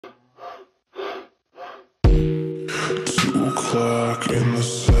clock in the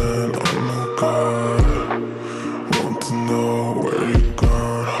sand, I'm no god. Want to know where you're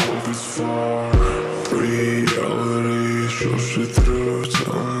gone, hope it's far. Reality shows you through,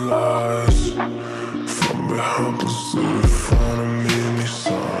 telling lies. From behind plus to in front of me, next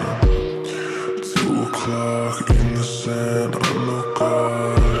time. 2 o'clock in the sand, I'm no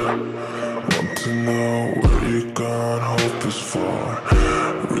god. Want to know where you're gone, hope it's far.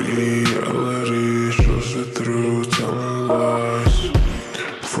 Reality shows you through, telling lies.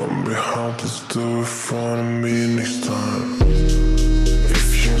 From behind plus to in front of me, next time. If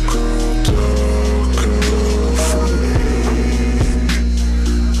you go darker for me,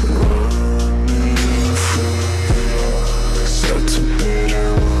 running from you, set to better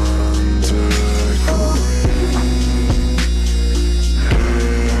under green.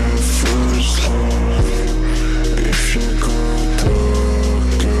 Head first love. If you go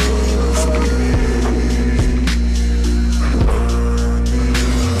darker for me, running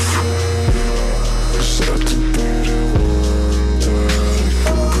from you, set to better under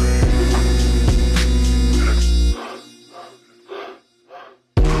green.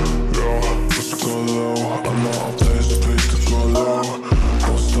 Yo, let's go low. I'm not a place to go low.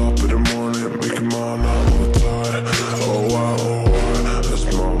 Don't stop in the morning, making mine out all tired. Oh why, that's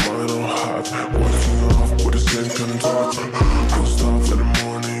my mind on hype. Waking up with the same kind of thoughts. Don't stop in the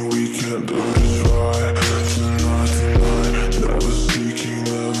morning, we can't do this right. Tonight, never seeking,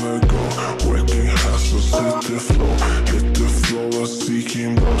 never go. Waking hustles, hit the flow,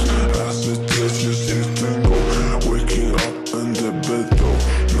 seeking blows. As it is, just hit and go. Waking up in the bed though,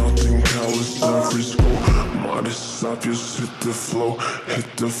 nothing counts, every school. Might stop, just hit the flow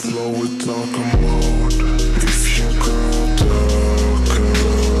with darker mode. If you go darker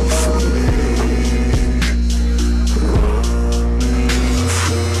for me, running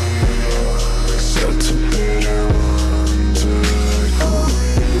from you, set to better under green.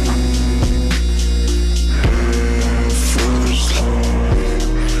 Head first love.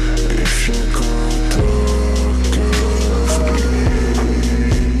 If you go darker for me,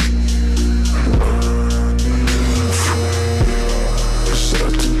 running from you,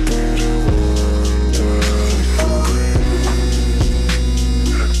 set to better under green.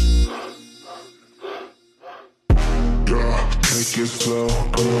 Yeah, take it slow,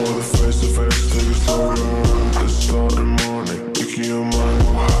 come over face to face, take it slow. Let's start the morning, making your mind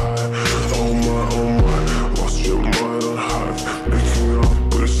go high. Oh my, lost your mind on hype. Making up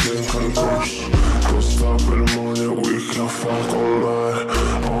with the same kind of thoughts. Don't stop in the morning, we can fuck all night.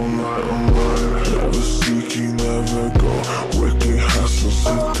 Never seeking, never go. Waking hustles,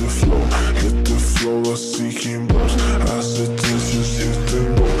 hit the flow, seeking blows. As it is, just hit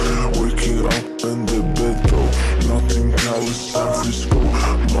and go. Waking up in the bed though, nothing counts, every school.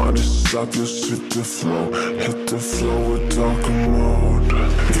 Might stop, just hit the flow with darker mode.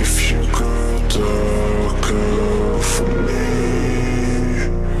 If you go darker for me,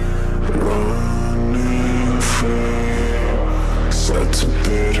 running from you, set to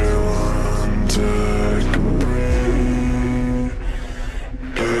better under green.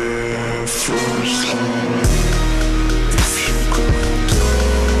 Head first love. If you go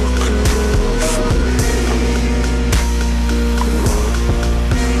darker for me, running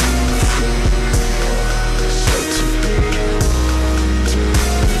from you, set to better under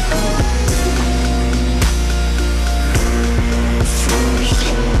green. Head first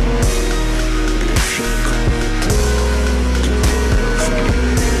love. If you go darker for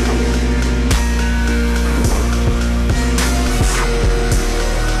me, running from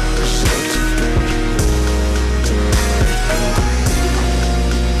you, set to better under green.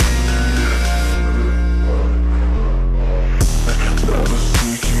 Never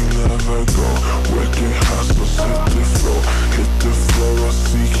seeking, never go. Waking hustles, hit the flow,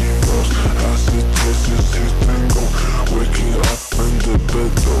 seeking blows. As it is, just hit and go. Waking up in the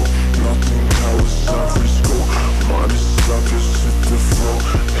bed though, nothing counts, every school. Might stop, just hit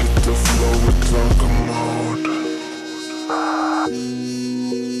the flow with darker mode.